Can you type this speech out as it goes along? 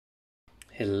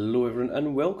Hello everyone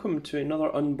and welcome to another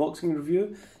unboxing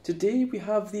review. Today we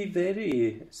have the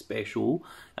very special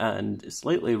and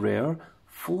slightly rare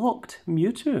Flocked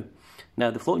Mewtwo.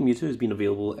 Now the Flocked Mewtwo has been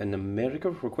available in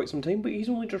America for quite some time, but he's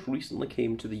only just recently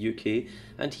came to the UK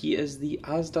and he is the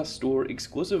Asda store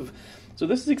exclusive. So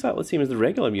this is exactly the same as the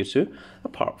regular Mewtwo,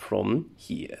 apart from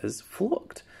he is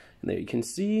flocked. And there you can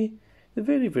see the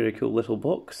very cool little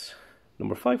box.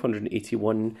 Number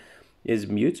 581 is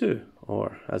Mewtwo,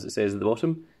 or as it says at the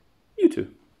bottom, Mewtwo.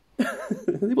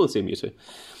 They both say Mewtwo.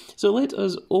 So let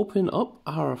us open up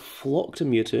our Flocked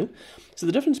Mewtwo. So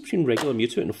the difference between regular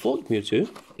Mewtwo and Flocked Mewtwo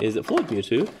is that Flocked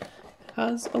Mewtwo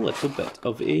has a little bit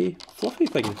of a fluffy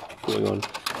thing going on.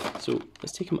 So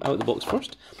let's take him out of the box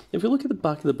first. If we look at the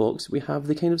back of the box, we have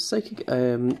the kind of psychic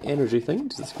energy thing.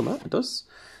 Does this come out? It does.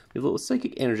 We have a little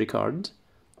psychic energy card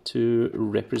to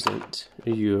represent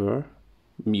your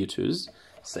Mewtwo's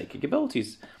psychic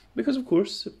abilities, because of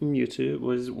course Mewtwo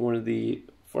was one of the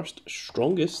first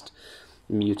strongest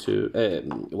Mewtwo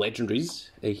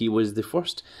legendaries. He was the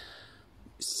first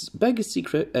big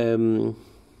secret Pokemon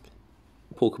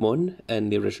in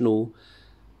the original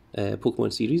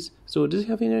Pokemon series. So does he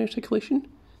have any articulation?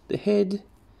 The head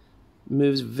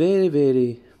moves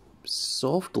very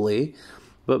softly,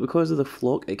 but because of the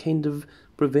flock it kind of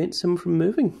prevents him from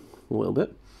moving a little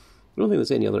bit. I don't think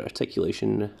there's any other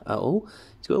articulation at all.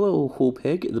 It's got a little hole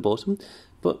peg at the bottom,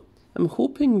 but I'm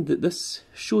hoping that this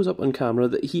shows up on camera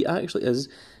that he actually is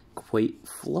quite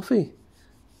fluffy.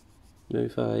 Now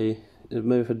if I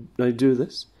do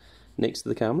this next to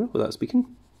the camera without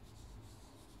speaking,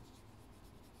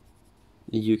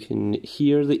 you can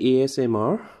hear the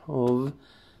ASMR of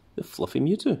the fluffy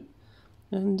Mewtwo.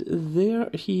 And there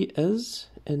he is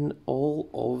in all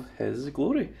of his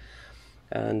glory.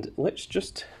 And let's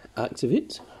just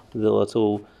activate the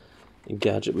little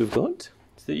gadget we've got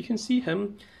so that you can see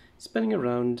him spinning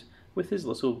around with his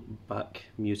little back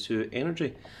Mewtwo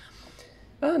energy.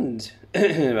 And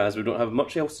as we don't have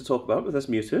much else to talk about with this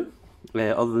Mewtwo,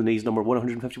 other than he's number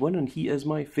 151 and he is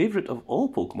my favourite of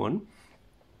all Pokemon,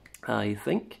 I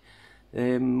think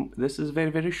this is a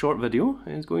very short video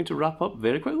and it's going to wrap up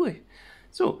very quickly.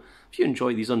 So, if you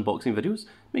enjoy these unboxing videos,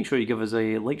 make sure you give us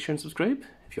a like, share and subscribe.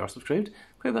 If you are subscribed,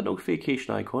 click that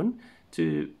notification icon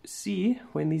to see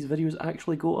when these videos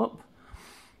actually go up.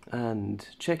 And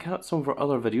check out some of our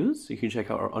other videos. You can check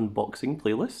out our unboxing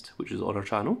playlist, which is on our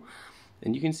channel.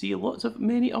 And you can see lots of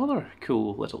many other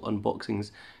cool little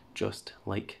unboxings just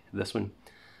like this one.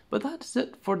 But that's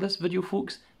it for this video,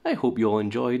 folks. I hope you all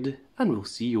enjoyed, and we'll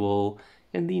see you all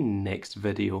in the next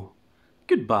video.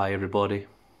 Goodbye, everybody.